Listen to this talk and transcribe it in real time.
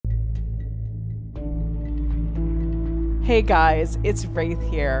Hey guys, it's Wraith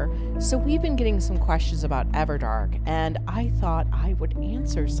here. So we've been getting some questions about Everdark, and I thought I would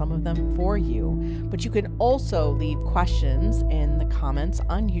answer some of them for you. But you can also leave questions in the comments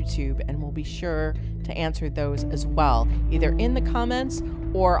on YouTube, and we'll be sure to answer those as well, either in the comments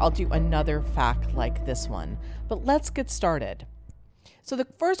or I'll do another fact like this one. But let's get started. So the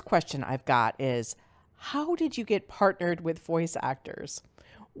first question I've got is, how did you get partnered with voice actors?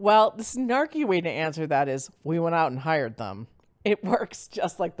 Well, the snarky way to answer that is we went out and hired them. It works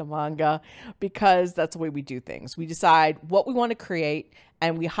just like the manga because that's the way we do things. We decide what we want to create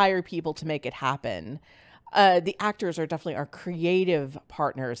and we hire people to make it happen. The actors are definitely our creative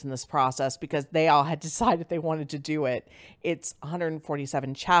partners in this process because they all had decided they wanted to do it. It's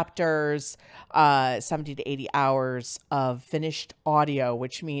 147 chapters, 70 to 80 hours of finished audio,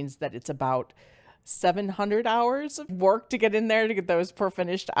 which means that it's about 700 hours of work to get in there to get those per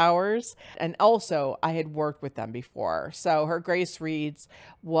finished hours. And also I had worked with them before. So Her Grace Reads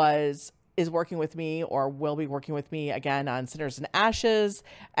is working with me or will be working with me again on Sinners and Ashes.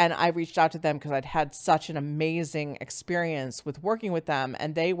 And I reached out to them because I'd had such an amazing experience with working with them.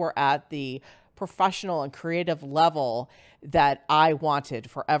 And they were at the professional and creative level that I wanted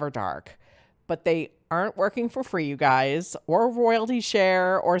for Everdark. But they aren't working for free, you guys, or royalty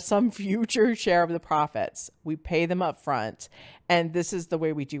share or some future share of the profits. We pay them up front. And this is the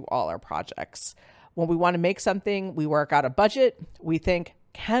way we do all our projects. When we want to make something, we work out a budget. We think,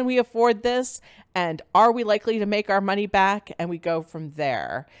 can we afford this? And are we likely to make our money back? And we go from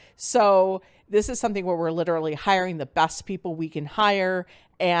there. So this is something where we're literally hiring the best people we can hire,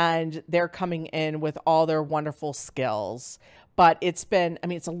 and they're coming in with all their wonderful skills. But it's been,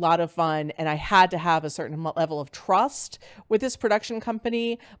 it's a lot of fun, and I had to have a certain level of trust with this production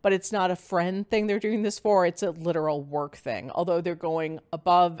company, but it's not a friend thing they're doing this for. It's a literal work thing, although they're going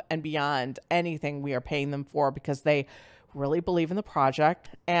above and beyond anything we are paying them for because they really believe in the project,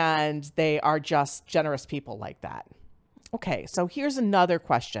 and they are just generous people like that. Okay, so here's another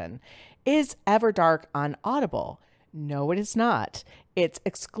question. Is Everdark on Audible? No, it is not. It's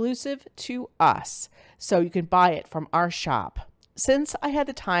exclusive to us, so you can buy it from our shop. Since I had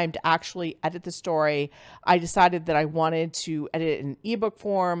the time to actually edit the story, I decided that I wanted to edit it in ebook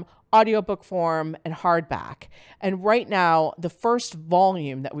form, audiobook form, and hardback. And right now, the first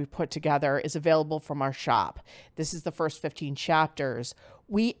volume that we've put together is available from our shop. This is the first 15 chapters.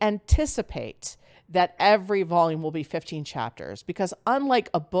 We anticipate that every volume will be 15 chapters because unlike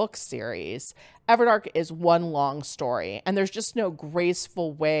a book series, Everdark is one long story and there's just no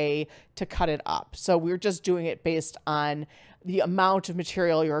graceful way to cut it up. So we're just doing it based on the amount of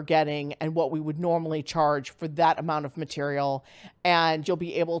material you're getting and what we would normally charge for that amount of material. And you'll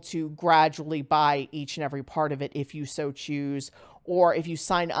be able to gradually buy each and every part of it if you so choose. Or if you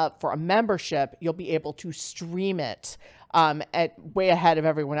sign up for a membership, you'll be able to stream it at way ahead of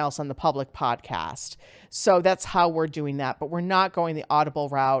everyone else on the public podcast. So that's how we're doing that, but we're not going the Audible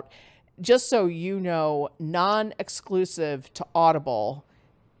route. Just so you know, non-exclusive to Audible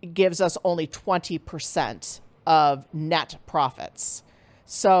gives us only 20% of net profits.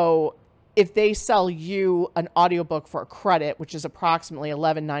 So if they sell you an audiobook for a credit, which is approximately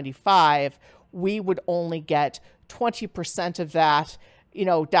 $11.95, we would only get 20% of that,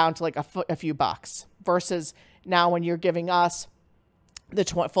 down to like a few bucks, versus now when you're giving us the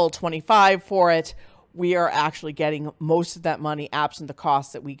full 25 for it, we are actually getting most of that money absent the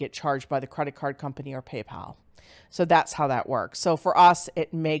costs that we get charged by the credit card company or PayPal. So that's how that works. So for us,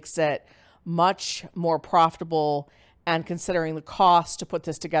 it makes it much more profitable. And considering the cost to put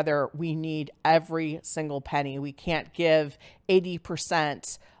this together, we need every single penny. We can't give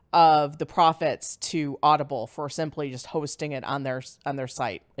 80% of the profits to Audible for simply just hosting it on their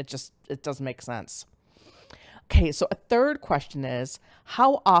site. It doesn't make sense. Okay, so a third question is,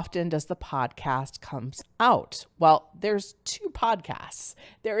 how often does the podcast comes out? Well, there's two podcasts.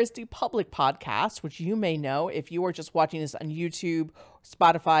 There is the public podcast, which you may know if you are just watching this on YouTube,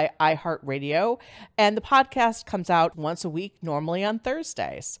 Spotify, iHeartRadio, and the podcast comes out once a week, normally on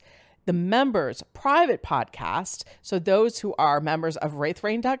Thursdays. The members' private podcast, so those who are members of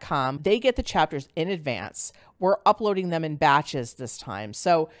wraithrain.com, they get the chapters in advance. We're uploading them in batches this time.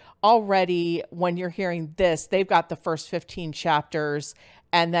 So already when you're hearing this, they've got the first 15 chapters.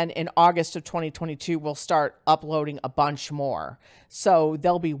 And then in August of 2022, we'll start uploading a bunch more. So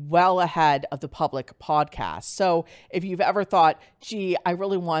they'll be well ahead of the public podcast. So if you've ever thought, gee, I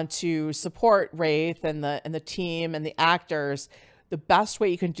really want to support Wraith and the team and the actors, the best way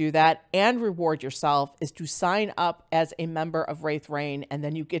you can do that and reward yourself is to sign up as a member of Wraith Rain, and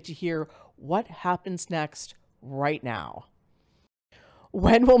then you get to hear what happens next right now.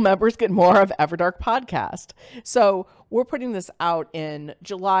 When will members get more of Everdark podcast? So we're putting this out in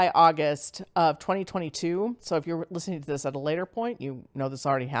July, August of 2022. So if you're listening to this at a later point, you know this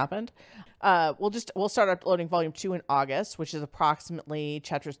already happened. We'll start uploading volume 2 in August, which is approximately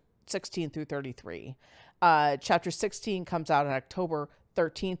chapters 16 through 33. Chapter 16 comes out on October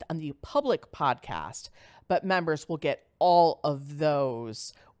 13th on the public podcast, but members will get all of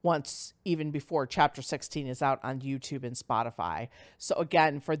those once, even before chapter 16 is out on YouTube and Spotify. So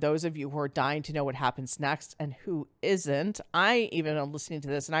again, for those of you who are dying to know what happens next and who isn't, I even am listening to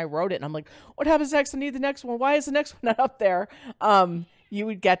this and I wrote it and I'm like, what happens next? I need the next one. Why is the next one not up there? You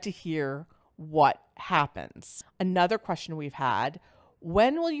would get to hear what happens. Another question we've had: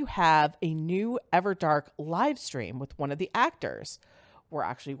 when will you have a new Everdark live stream with one of the actors? We're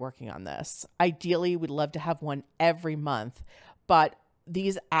actually working on this. Ideally, we'd love to have one every month, but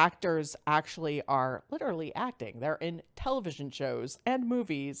these actors actually are literally acting. They're in television shows and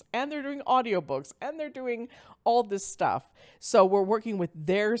movies, and they're doing audiobooks, and they're doing all this stuff. So we're working with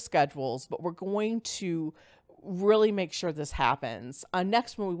their schedules, but we're going to really make sure this happens.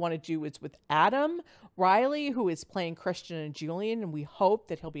 Next one we want to do is with Adam Riley, who is playing Christian and Julian, and we hope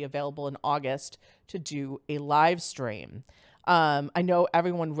that he'll be available in August to do a live stream. I know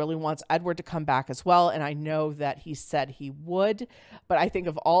everyone really wants Edward to come back as well, and I know that he said he would, but I think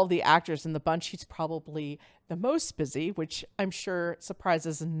of all the actors in the bunch, he's probably the most busy, which I'm sure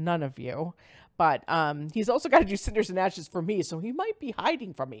surprises none of you. But he's also got to do Cinders and Ashes for me, so he might be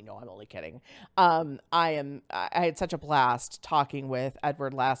hiding from me. No, I'm only kidding. I had such a blast talking with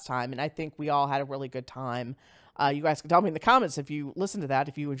Edward last time, and I think we all had a really good time. You guys can tell me in the comments if you listened to that,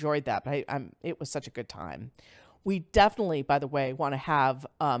 if you enjoyed that, but it was such a good time. We definitely, by the way, want to have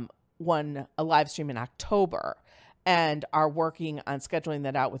a live stream in October, and are working on scheduling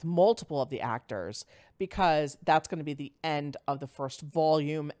that out with multiple of the actors, because that's going to be the end of the first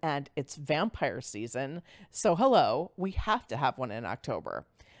volume and it's vampire season. So hello, we have to have one in October,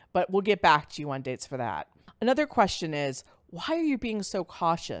 but we'll get back to you on dates for that. Another question is, why are you being so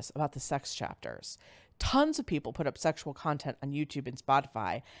cautious about the sex chapters? Tons of people put up sexual content on YouTube and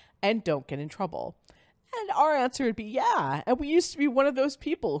Spotify and don't get in trouble. And our answer would be, yeah. And we used to be one of those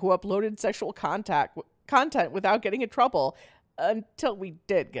people who uploaded sexual content without getting in trouble, until we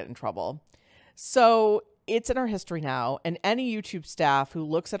did get in trouble. So it's in our history now, and any YouTube staff who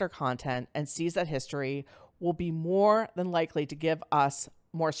looks at our content and sees that history will be more than likely to give us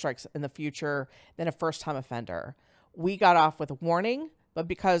more strikes in the future than a first-time offender. We got off with a warning, but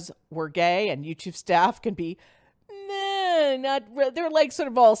because we're gay and YouTube staff can be they're like sort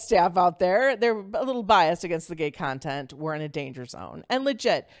of all staff out there, they're a little biased against the gay content, we're in a danger zone. And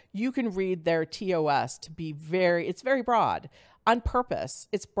legit, you can read their TOS to be it's very broad on purpose.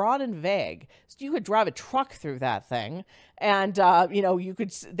 It's broad and vague. So you could drive a truck through that thing and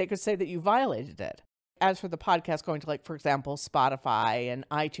they could say that you violated it. As for the podcast going to, like, for example, Spotify and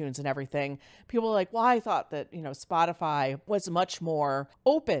iTunes and everything, people are like, well, I thought that, Spotify was much more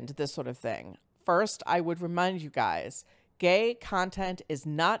open to this sort of thing. First, I would remind you guys, gay content is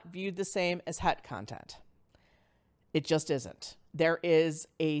not viewed the same as het content. It just isn't. There is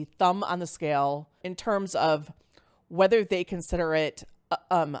a thumb on the scale in terms of whether they consider it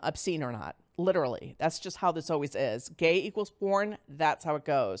obscene or not. Literally, that's just how this always is. Gay equals porn, that's how it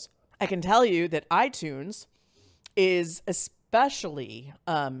goes. I can tell you that iTunes is especially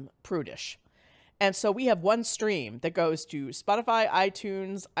prudish. And so we have one stream that goes to Spotify,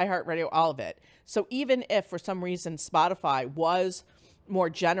 iTunes, iHeartRadio, all of it. So even if for some reason Spotify was more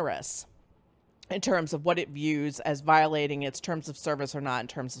generous in terms of what it views as violating its terms of service or not in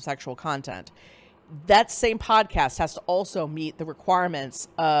terms of sexual content, that same podcast has to also meet the requirements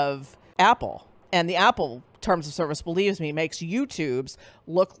of Apple. And the Apple terms of service, believes me, makes YouTube's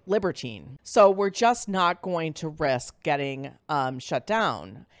look libertine. So we're just not going to risk getting shut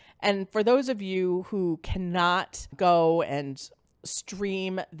down. And for those of you who cannot go and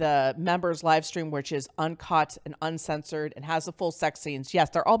stream the members live stream, which is uncut and uncensored and has the full sex scenes,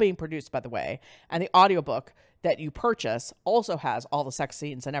 yes, they're all being produced, by the way. And the audiobook that you purchase also has all the sex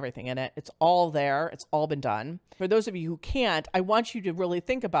scenes and everything in it. It's all there. It's all been done. For those of you who can't, I want you to really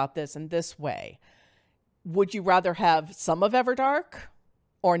think about this in this way. Would you rather have some of Everdark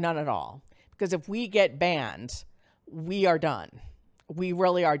or none at all? Because if we get banned, we are done. We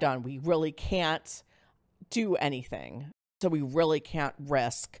really are done. We really can't do anything. So we really can't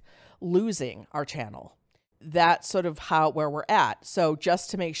risk losing our channel. That's sort of where we're at. So just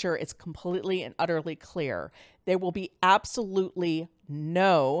to make sure it's completely and utterly clear, there will be absolutely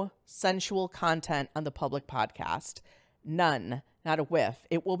no sensual content on the public podcast. None. not a whiff.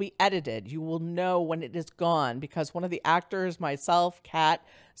 It will be edited. You will know when it is gone because one of the actors, myself, Kat,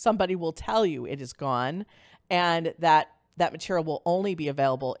 somebody will tell you it is gone, and that material will only be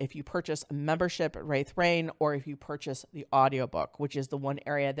available if you purchase a membership at Wraith Rain or if you purchase the audiobook, which is the one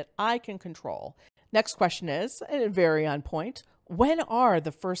area that I can control. Next question is, and very on point, when are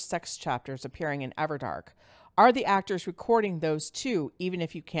the first sex chapters appearing in Everdark? Are the actors recording those too, even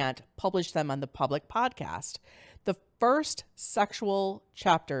if you can't publish them on the public podcast? The first sexual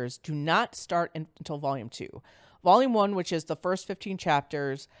chapters do not start until Volume 2. Volume 1, which is the first 15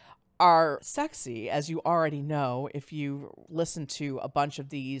 chapters, are sexy, as you already know if you listen to a bunch of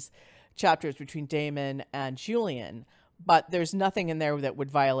these chapters between Damon and Julian, but there's nothing in there that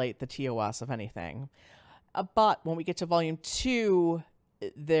would violate the TOS of anything. But when we get to Volume 2,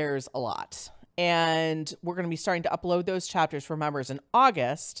 there's a lot. And we're going to be starting to upload those chapters for members in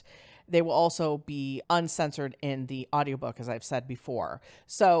August. They will also be uncensored in the audiobook, as I've said before.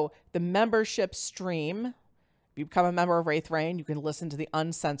 So the membership stream, if you become a member of Wraith Rain, you can listen to the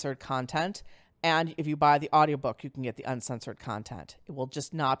uncensored content. And if you buy the audiobook, you can get the uncensored content. It will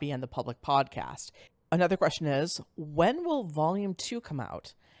just not be on the public podcast. Another question is, when will Volume 2 come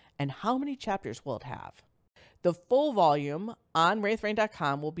out? And how many chapters will it have? The full volume on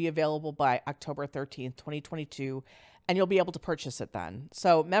wraithrain.com will be available by October 13th, 2022, and you'll be able to purchase it then.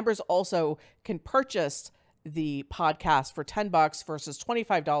 So members also can purchase the podcast for $10 versus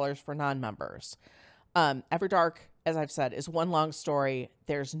 $25 for non-members. Everdark, as I've said, is one long story.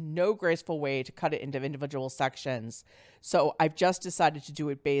 There's no graceful way to cut it into individual sections. So I've just decided to do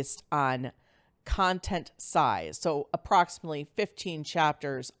it based on content size. So approximately 15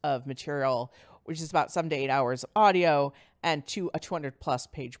 chapters of material, which is about 7 to 8 hours of audio, and a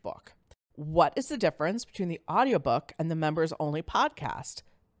 200+ page book. What is the difference between the audiobook and the members only podcast?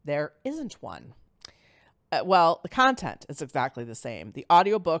 There isn't one. Well, the content is exactly the same. The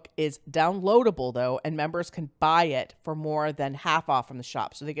audiobook is downloadable though, and members can buy it for more than half off from the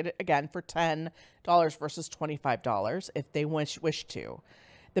shop. So they get it again for $10 versus $25 if they wish to.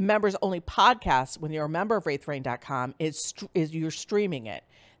 The members only podcast, when you're a member of wraithrain.com, is you're streaming it.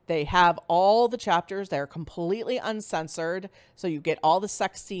 They have all the chapters. They're completely uncensored. So you get all the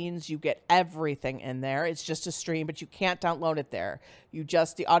sex scenes. You get everything in there. It's just a stream, but you can't download it there.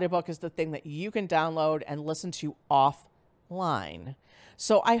 The audiobook is the thing that you can download and listen to offline.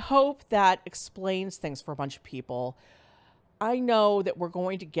 So I hope that explains things for a bunch of people. I know that we're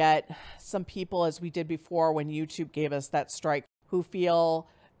going to get some people, as we did before when YouTube gave us that strike, who feel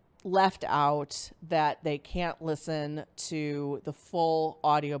left out, that they can't listen to the full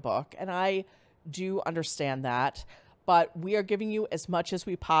audiobook. And I do understand that, but we are giving you as much as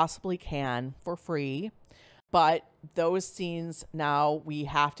we possibly can for free. But those scenes now we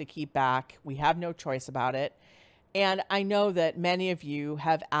have to keep back. We have no choice about it. And I know that many of you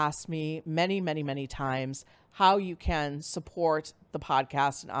have asked me many times how you can support the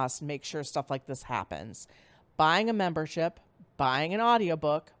podcast and us and make sure stuff like this happens. Buying a membership, buying an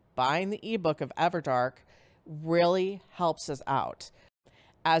audiobook, buying the ebook of Everdark really helps us out.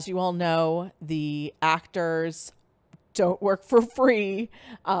 As you all know, the actors don't work for free,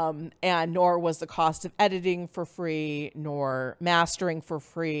 and nor was the cost of editing for free, nor mastering for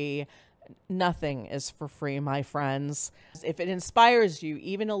free. Nothing is for free, my friends. If it inspires you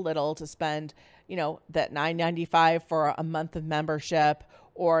even a little to spend, that $9.95 for a month of membership,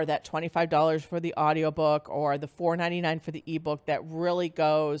 or that $25 for the audiobook, or the $4.99 for the ebook, that really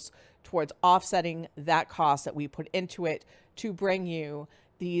goes towards offsetting that cost that we put into it to bring you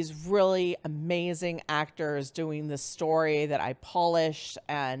these really amazing actors doing this story that I polished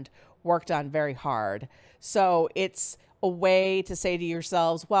and worked on very hard. So it's a way to say to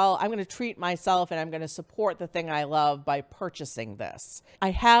yourselves, well, I'm going to treat myself and I'm going to support the thing I love by purchasing this. I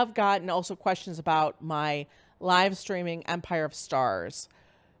have gotten also questions about my live streaming Empire of Stars.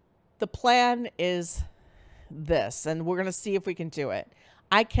 The plan is this, and we're going to see if we can do it.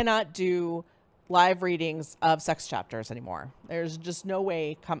 I cannot do live readings of sex chapters anymore. There's just no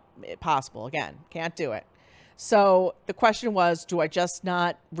way possible. Again, can't do it. So the question was, do I just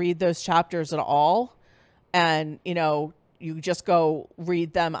not read those chapters at all? And, you just go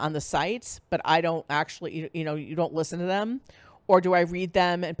read them on the site, but I don't actually, you don't listen to them? Or do I read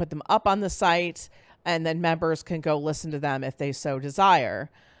them and put them up on the site, and then members can go listen to them if they so desire?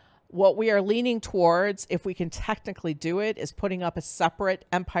 What we are leaning towards, if we can technically do it, is putting up a separate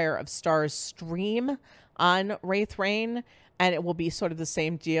Empire of Stars stream on Wraith Rain, and it will be sort of the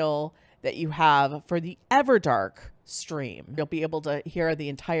same deal that you have for the Everdark stream. You'll be able to hear the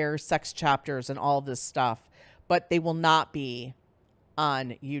entire sex chapters and all of this stuff, but they will not be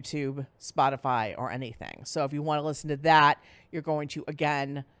on YouTube, Spotify, or anything. So if you want to listen to that, you're going to,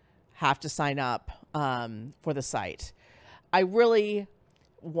 again, have to sign up for the site. I really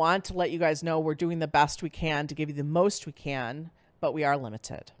want to let you guys know we're doing the best we can to give you the most we can, but we are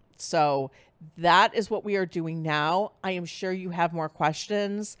limited. So that is what we are doing now. I am sure you have more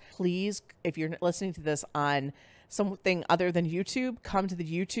questions. Please, if you're listening to this on something other than YouTube, come to the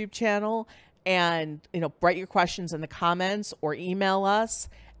YouTube channel and, write your questions in the comments or email us,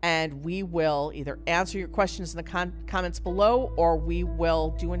 and we will either answer your questions in the comments below, or we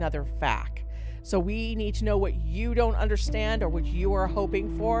will do another FAQ. So we need to know what you don't understand or what you are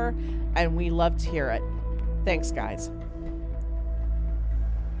hoping for, and we love to hear it. Thanks, guys.